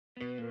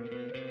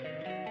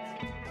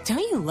Don't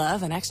you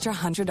love an extra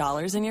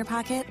 $100 in your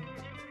pocket?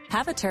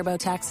 Have a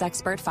TurboTax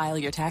expert file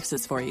your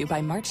taxes for you by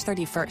March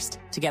 31st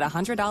to get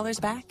 $100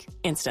 back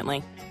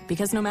instantly.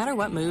 Because no matter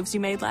what moves you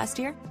made last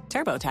year,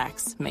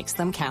 TurboTax makes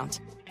them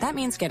count. That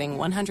means getting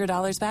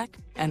 $100 back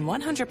and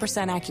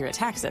 100% accurate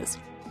taxes,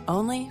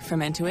 only from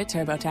Intuit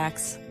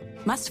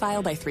TurboTax. Must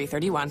file by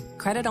 3/31.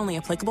 Credit only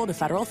applicable to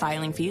federal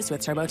filing fees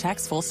with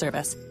TurboTax full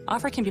service.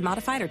 Offer can be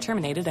modified or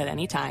terminated at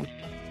any time.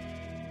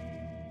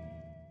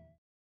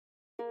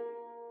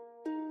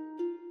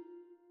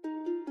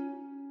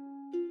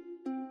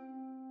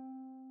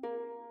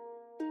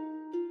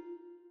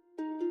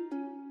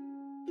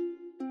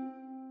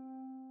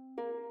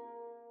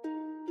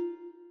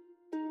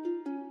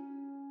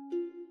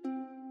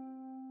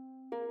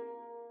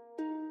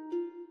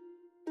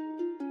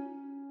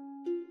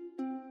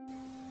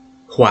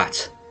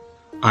 What?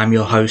 I'm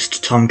your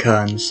host Tom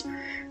Kearns,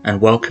 and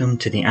welcome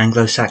to the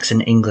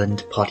Anglo-Saxon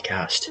England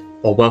podcast,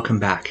 or welcome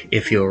back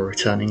if you're a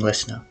returning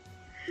listener.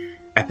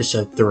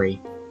 Episode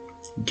 3,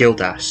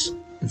 Gildas,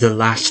 the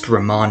last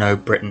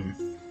Romano-Briton.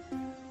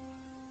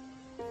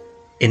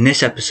 In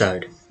this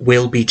episode,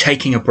 we'll be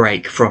taking a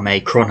break from a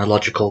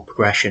chronological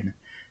progression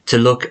to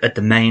look at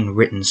the main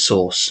written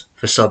source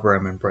for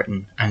sub-Roman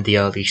Britain and the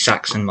early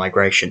Saxon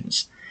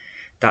migrations.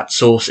 That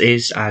source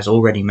is, as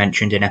already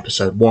mentioned in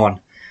episode 1,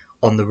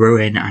 on the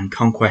ruin and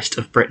conquest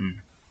of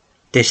Britain.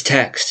 This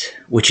text,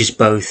 which is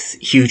both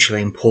hugely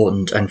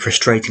important and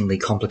frustratingly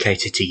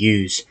complicated to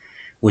use,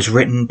 was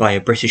written by a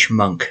British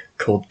monk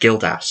called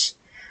Gildas,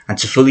 and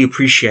to fully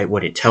appreciate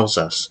what it tells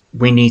us,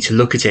 we need to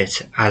look at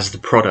it as the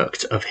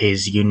product of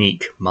his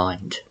unique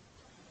mind.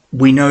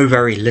 We know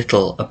very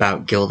little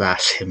about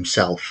Gildas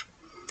himself.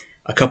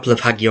 A couple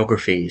of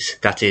hagiographies,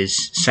 that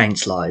is,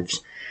 saints' lives,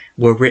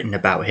 were written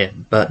about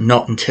him, but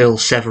not until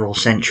several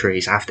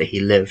centuries after he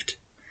lived.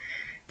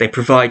 They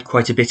provide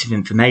quite a bit of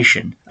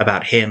information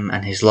about him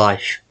and his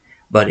life,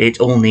 but it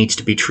all needs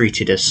to be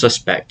treated as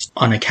suspect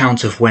on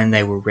account of when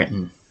they were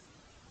written.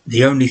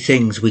 The only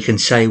things we can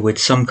say with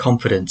some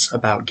confidence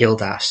about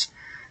Gildas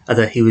are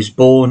that he was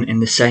born in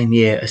the same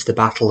year as the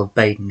Battle of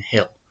Badon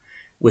Hill,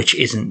 which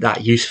isn't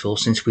that useful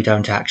since we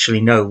don't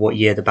actually know what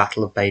year the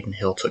Battle of Badon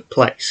Hill took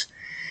place,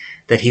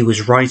 that he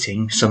was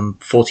writing some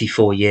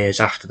 44 years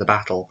after the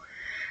battle,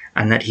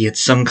 and that he had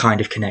some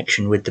kind of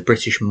connection with the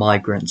British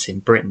migrants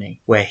in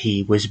Brittany, where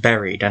he was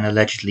buried and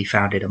allegedly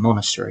founded a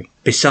monastery.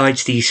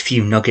 Besides these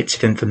few nuggets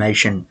of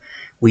information,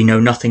 we know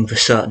nothing for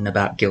certain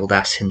about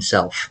Gildas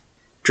himself.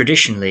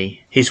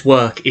 Traditionally, his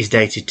work is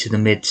dated to the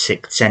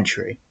mid-6th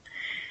century.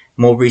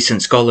 More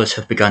recent scholars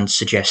have begun to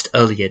suggest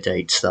earlier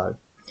dates, though.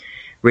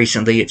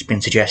 Recently, it's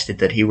been suggested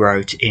that he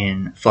wrote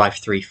in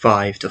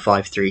 535 to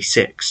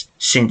 536,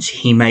 since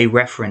he may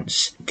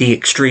reference the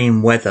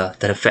extreme weather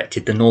that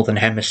affected the Northern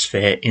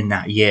Hemisphere in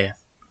that year.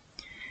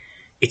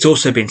 It's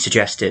also been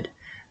suggested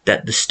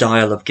that the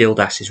style of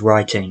Gildas's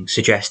writing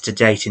suggests a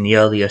date in the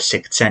earlier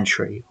 6th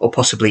century, or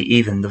possibly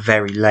even the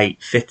very late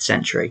 5th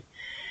century.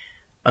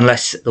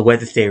 Unless the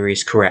weather theory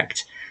is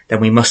correct, then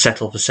we must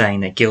settle for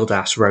saying that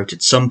Gildas wrote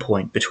at some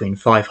point between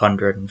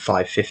 500 and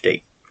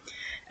 550.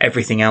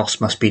 Everything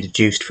else must be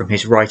deduced from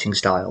his writing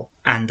style,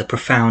 and the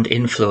profound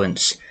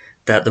influence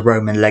that the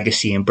Roman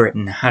legacy in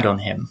Britain had on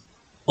him.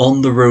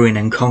 On the Ruin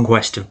and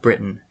Conquest of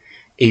Britain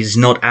is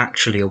not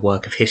actually a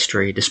work of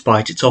history,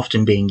 despite its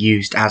often being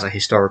used as a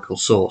historical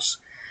source.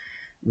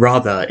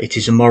 Rather, it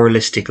is a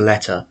moralistic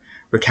letter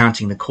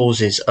recounting the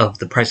causes of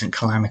the present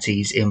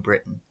calamities in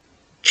Britain,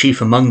 chief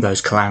among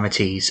those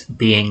calamities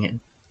being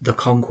the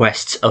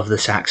conquests of the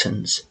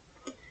Saxons.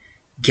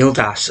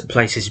 Gildas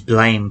places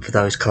blame for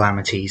those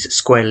calamities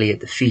squarely at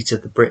the feet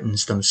of the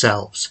Britons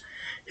themselves,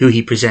 who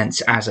he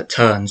presents as at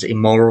turns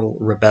immoral,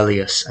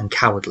 rebellious, and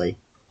cowardly.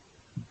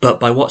 But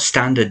by what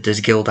standard does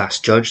Gildas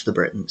judge the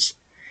Britons?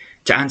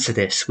 To answer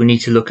this, we need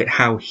to look at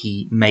how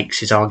he makes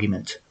his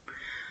argument.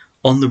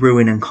 On the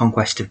Ruin and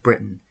Conquest of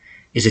Britain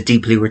is a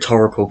deeply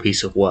rhetorical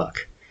piece of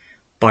work.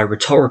 By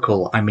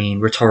rhetorical, I mean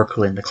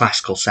rhetorical in the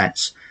classical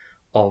sense,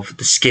 of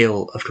the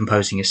skill of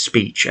composing a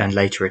speech and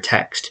later a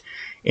text,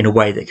 in a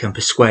way that can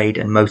persuade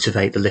and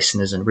motivate the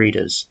listeners and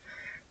readers.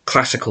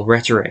 Classical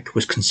rhetoric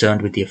was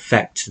concerned with the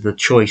effect the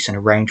choice and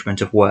arrangement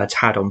of words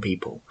had on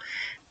people,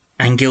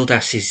 and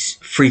Gildas's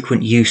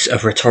frequent use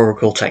of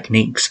rhetorical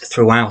techniques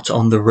throughout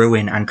On the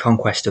Ruin and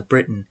Conquest of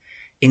Britain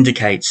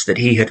indicates that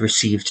he had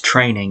received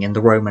training in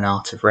the Roman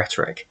art of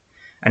rhetoric.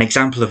 An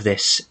example of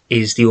this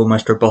is the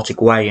almost robotic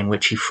way in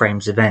which he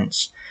frames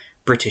events.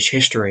 British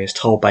history, as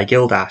told by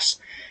Gildas,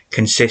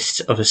 consists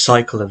of a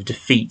cycle of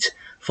defeat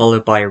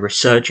followed by a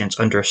resurgence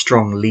under a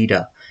strong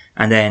leader,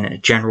 and then a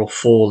general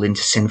fall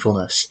into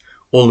sinfulness,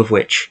 all of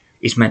which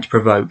is meant to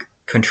provoke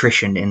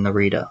contrition in the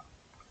reader.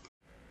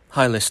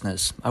 Hi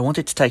listeners, I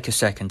wanted to take a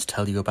second to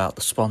tell you about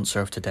the sponsor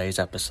of today's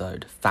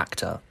episode,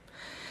 Factor.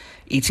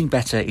 Eating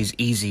better is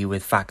easy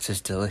with Factor's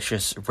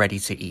delicious,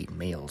 ready-to-eat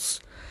meals.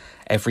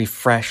 Every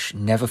fresh,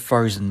 never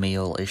frozen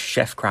meal is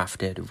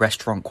chef-crafted,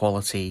 restaurant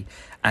quality,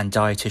 and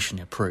dietitian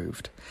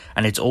approved,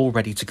 and it's all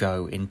ready to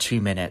go in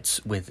 2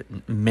 minutes with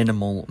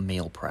minimal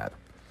meal prep.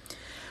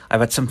 I've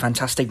had some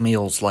fantastic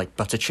meals like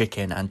butter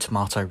chicken and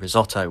tomato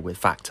risotto with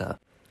Factor,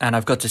 and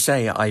I've got to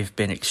say I've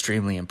been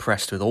extremely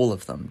impressed with all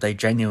of them. They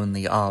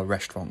genuinely are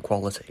restaurant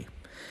quality.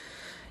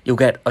 You'll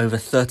get over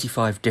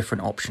 35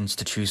 different options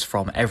to choose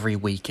from every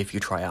week if you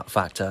try out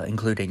Factor,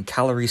 including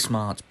Calorie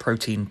Smart,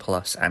 Protein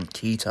Plus, and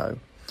Keto.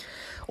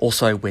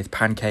 Also, with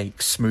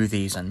pancakes,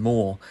 smoothies, and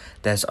more,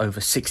 there's over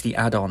 60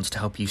 add-ons to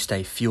help you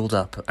stay fueled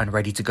up and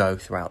ready to go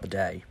throughout the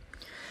day.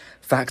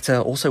 Factor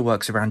also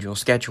works around your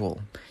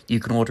schedule. You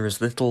can order as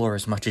little or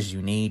as much as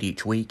you need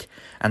each week,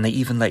 and they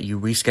even let you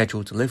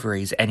reschedule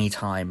deliveries any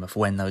time of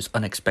when those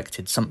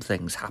unexpected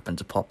somethings happen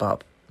to pop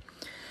up.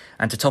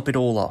 And to top it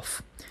all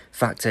off,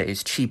 Factor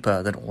is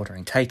cheaper than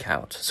ordering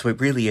takeout, so it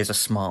really is a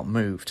smart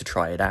move to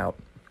try it out.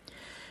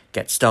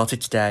 Get started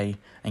today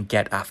and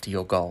get after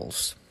your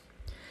goals.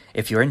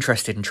 If you're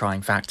interested in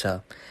trying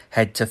Factor,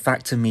 head to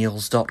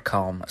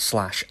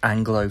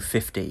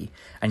factormeals.com/Anglo50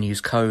 and use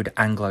code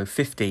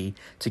Anglo50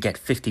 to get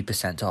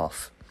 50%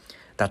 off.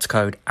 That's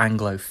code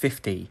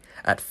Anglo50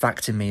 at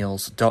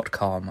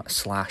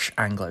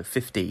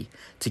factormeals.com/Anglo50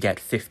 to get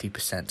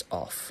 50%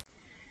 off.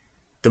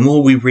 The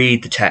more we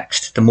read the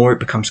text, the more it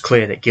becomes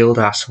clear that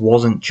Gildas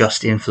wasn't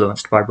just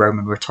influenced by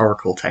Roman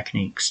rhetorical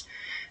techniques.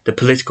 The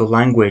political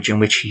language in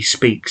which he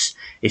speaks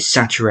is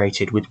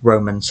saturated with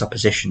Roman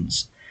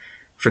suppositions.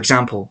 For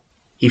example,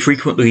 he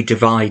frequently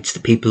divides the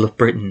people of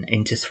Britain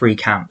into three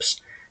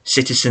camps: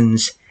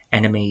 citizens,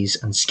 enemies,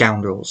 and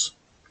scoundrels,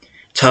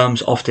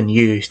 terms often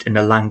used in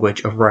the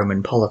language of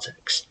Roman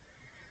politics.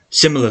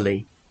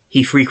 Similarly,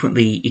 he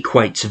frequently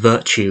equates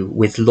virtue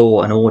with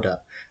law and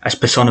order as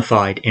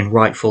personified in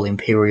rightful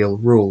imperial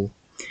rule.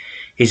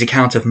 His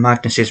account of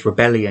Magnus's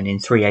rebellion in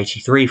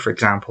 383, for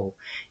example,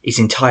 is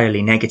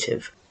entirely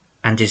negative,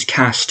 and is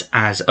cast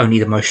as only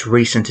the most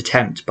recent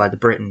attempt by the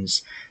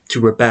Britons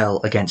to rebel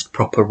against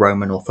proper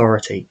Roman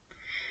authority.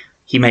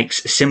 He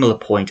makes a similar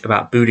point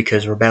about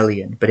Boudicca's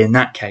rebellion, but in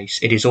that case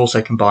it is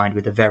also combined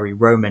with a very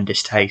Roman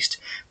distaste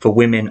for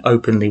women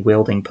openly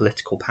wielding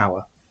political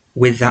power.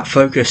 With that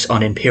focus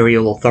on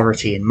imperial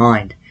authority in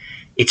mind,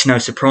 it's no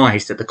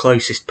surprise that the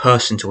closest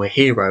person to a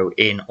hero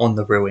in On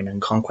the Ruin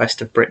and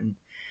Conquest of Britain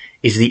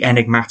is the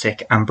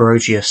enigmatic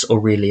Ambrosius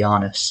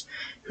Aurelianus,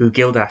 who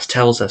Gildas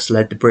tells us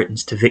led the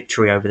Britons to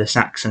victory over the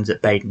Saxons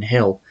at Baden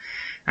Hill,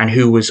 and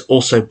who was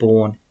also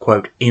born,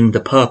 quote, in the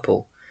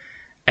purple,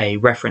 a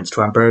reference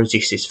to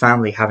Ambrosius's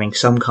family having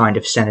some kind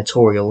of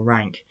senatorial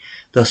rank,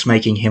 thus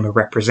making him a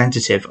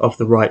representative of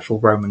the rightful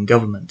Roman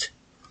government.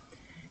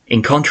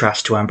 In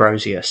contrast to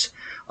Ambrosius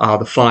are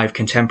the 5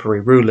 contemporary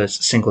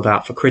rulers singled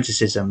out for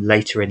criticism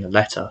later in the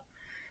letter.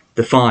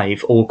 The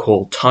 5, all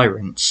called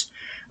tyrants,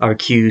 are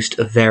accused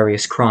of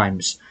various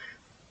crimes,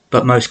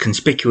 but most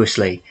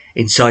conspicuously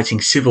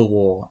inciting civil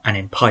war and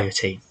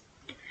impiety.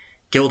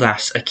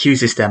 Gildas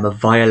accuses them of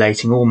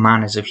violating all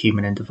manners of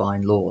human and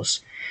divine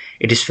laws.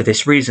 It is for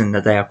this reason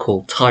that they are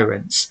called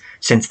tyrants,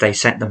 since they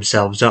set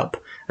themselves up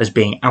as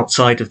being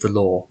outside of the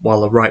law,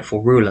 while a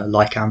rightful ruler,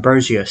 like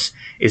Ambrosius,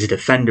 is a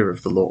defender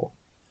of the law.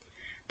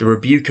 The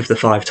rebuke of the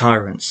 5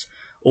 tyrants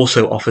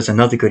also offers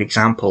another good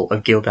example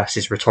of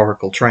Gildas's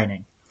rhetorical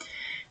training.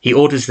 He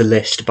orders the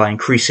list by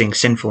increasing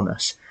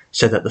sinfulness,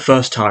 so that the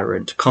first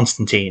tyrant,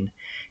 Constantine,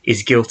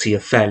 is guilty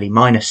of fairly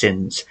minor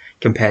sins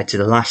compared to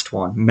the last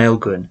one,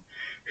 Maelgwn,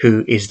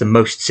 who is the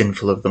most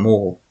sinful of them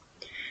all.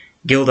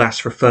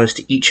 Gildas refers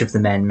to each of the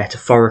men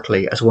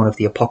metaphorically as one of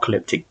the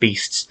apocalyptic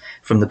beasts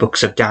from the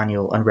books of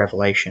Daniel and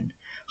Revelation,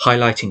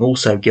 highlighting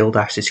also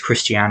Gildas's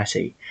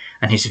Christianity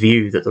and his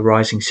view that the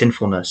rising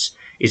sinfulness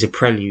is a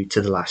prelude to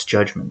the Last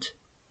Judgment.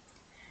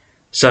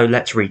 So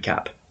let's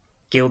recap.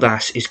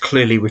 Gildas is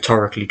clearly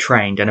rhetorically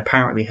trained and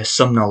apparently has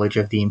some knowledge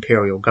of the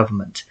imperial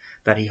government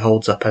that he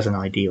holds up as an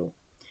ideal.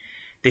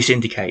 This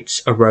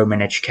indicates a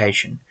Roman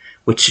education,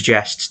 which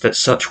suggests that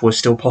such was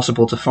still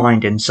possible to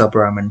find in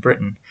sub-Roman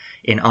Britain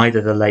in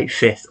either the late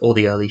 5th or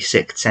the early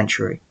 6th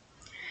century.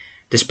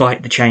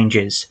 Despite the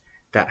changes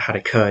that had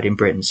occurred in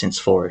Britain since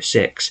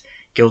 406,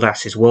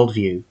 Gildas's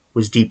worldview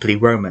was deeply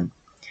Roman,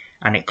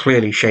 and it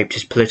clearly shaped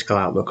his political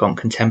outlook on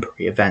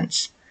contemporary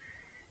events.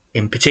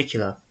 In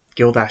particular,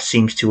 Gildas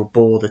seems to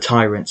abhor the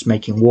tyrants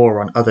making war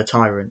on other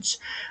tyrants,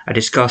 a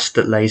disgust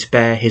that lays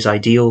bare his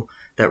ideal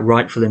that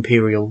rightful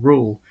imperial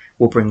rule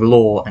will bring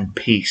law and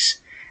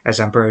peace, as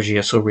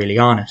Ambrosius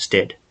Aurelianus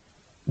did,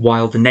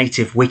 while the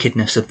native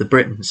wickedness of the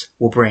Britons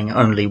will bring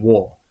only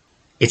war.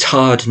 It's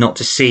hard not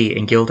to see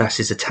in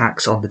Gildas's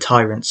attacks on the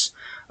tyrants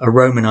a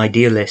Roman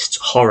idealist's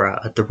horror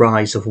at the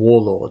rise of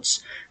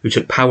warlords who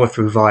took power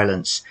through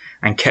violence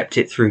and kept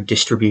it through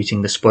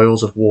distributing the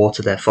spoils of war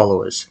to their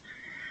followers.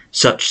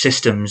 Such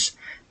systems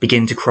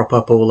begin to crop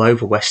up all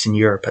over Western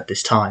Europe at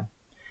this time.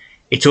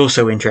 It's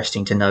also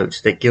interesting to note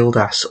that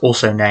Gildas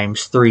also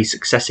names 3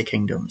 successor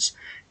kingdoms,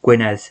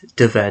 Gwynedd,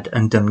 Dyfed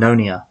and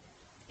Dumnonia,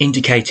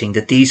 indicating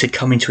that these had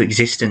come into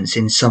existence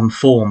in some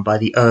form by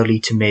the early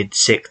to mid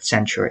 6th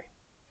century.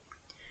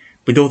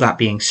 With all that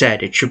being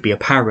said, it should be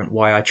apparent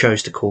why I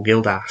chose to call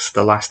Gildas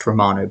the last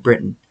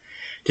Romano-Briton.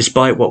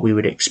 Despite what we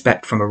would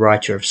expect from a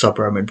writer of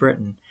sub-Roman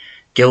Britain,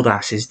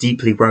 Gildas is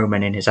deeply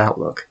Roman in his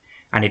outlook,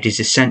 and it is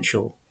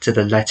essential to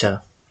the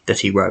letter that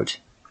he wrote.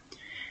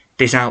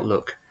 This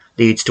outlook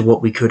leads to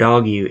what we could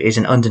argue is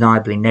an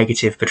undeniably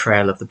negative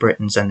portrayal of the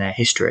Britons and their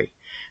history,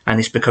 and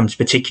this becomes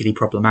particularly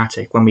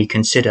problematic when we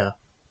consider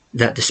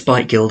that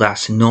despite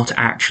Gildas not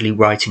actually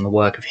writing a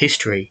work of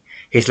history,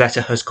 his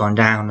letter has gone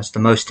down as the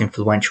most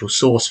influential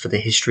source for the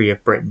history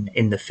of Britain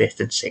in the 5th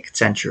and 6th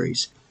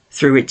centuries.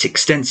 Through its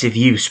extensive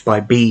use by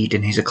Bede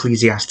in his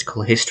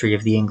ecclesiastical history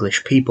of the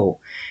English people,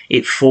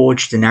 it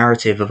forged the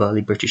narrative of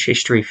early British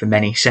history for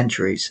many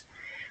centuries.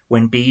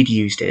 When Bede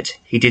used it,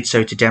 he did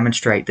so to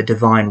demonstrate the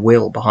divine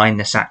will behind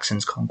the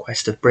Saxons'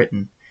 conquest of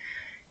Britain.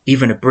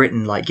 Even a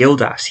Briton like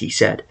Gildas, he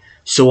said,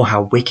 saw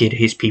how wicked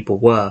his people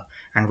were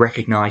and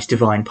recognised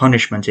divine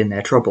punishment in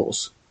their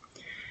troubles.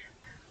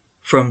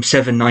 From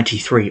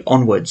 793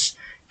 onwards,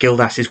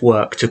 Gildas's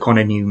work took on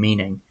a new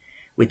meaning,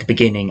 with the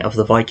beginning of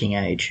the Viking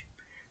Age.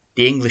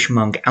 The English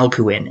monk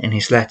Alcuin, in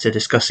his letter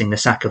discussing the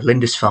sack of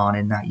Lindisfarne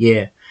in that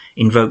year,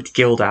 invoked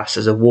Gildas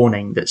as a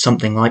warning that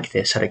something like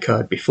this had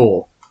occurred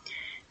before.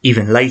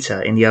 Even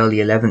later, in the early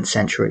 11th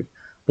century,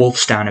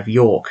 Wulfstan of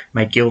York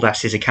made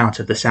Gildas's account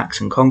of the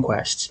Saxon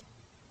conquests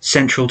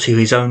central to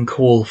his own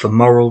call for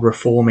moral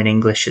reform in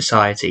English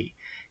society,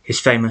 his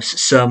famous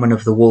Sermon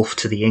of the Wolf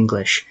to the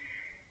English,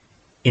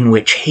 in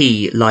which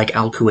he, like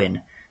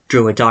Alcuin,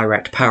 drew a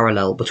direct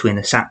parallel between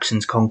the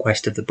Saxons'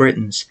 conquest of the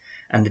Britons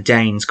and the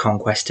Danes'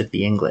 conquest of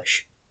the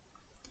English.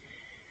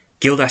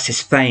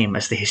 Gildas's fame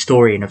as the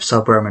historian of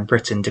sub-Roman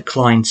Britain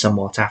declined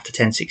somewhat after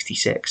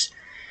 1066,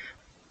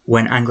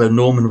 when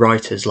Anglo-Norman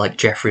writers like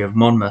Geoffrey of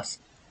Monmouth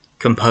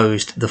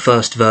composed the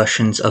first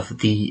versions of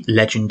the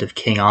Legend of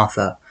King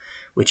Arthur,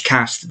 which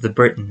cast the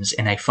Britons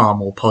in a far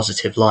more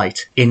positive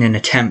light, in an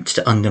attempt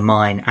to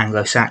undermine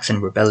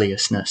Anglo-Saxon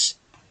rebelliousness.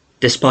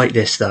 Despite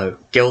this, though,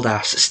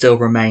 Gildas still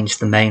remains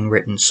the main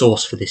written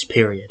source for this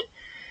period.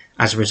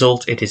 As a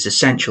result, it is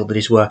essential that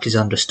his work is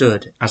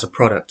understood as a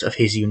product of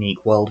his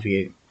unique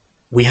worldview.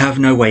 We have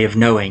no way of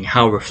knowing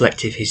how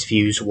reflective his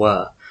views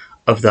were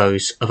of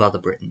those of other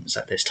Britons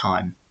at this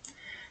time.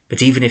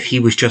 But even if he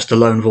was just a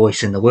lone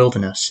voice in the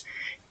wilderness,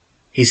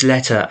 his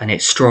letter and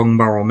its strong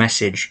moral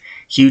message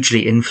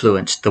hugely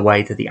influenced the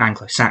way that the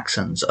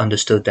Anglo-Saxons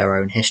understood their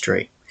own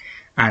history,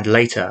 and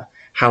later,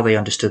 how they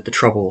understood the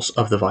troubles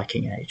of the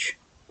Viking Age.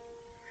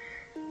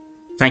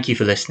 Thank you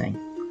for listening.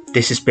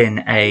 This has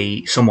been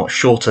a somewhat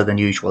shorter than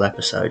usual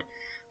episode,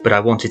 but I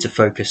wanted to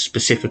focus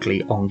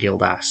specifically on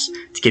Gildas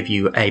to give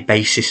you a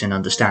basis in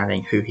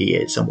understanding who he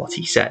is and what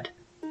he said.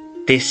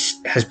 This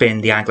has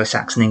been the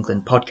Anglo-Saxon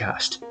England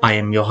podcast. I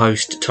am your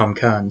host, Tom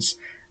Kearns,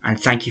 and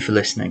thank you for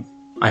listening.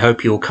 I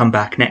hope you will come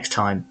back next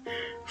time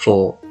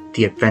for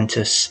the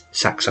Adventus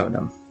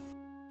Saxonum.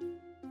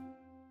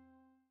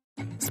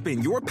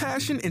 Spin your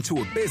passion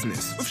into a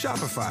business with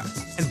Shopify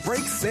and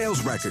break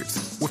sales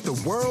records with the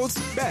world's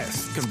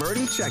best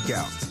converting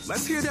checkout.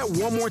 Let's hear that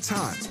one more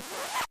time.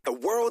 The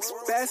world's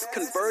best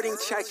converting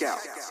checkout.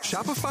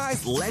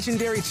 Shopify's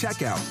legendary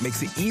checkout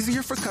makes it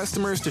easier for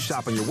customers to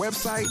shop on your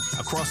website,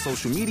 across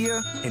social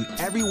media, and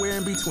everywhere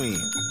in between.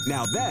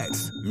 Now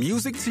that's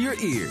music to your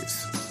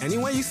ears. Any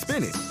way you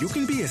spin it, you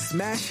can be a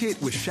smash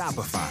hit with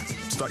Shopify.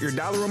 Start your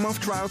 $1 a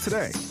month trial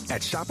today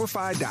at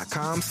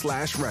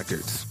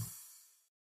shopify.com/records.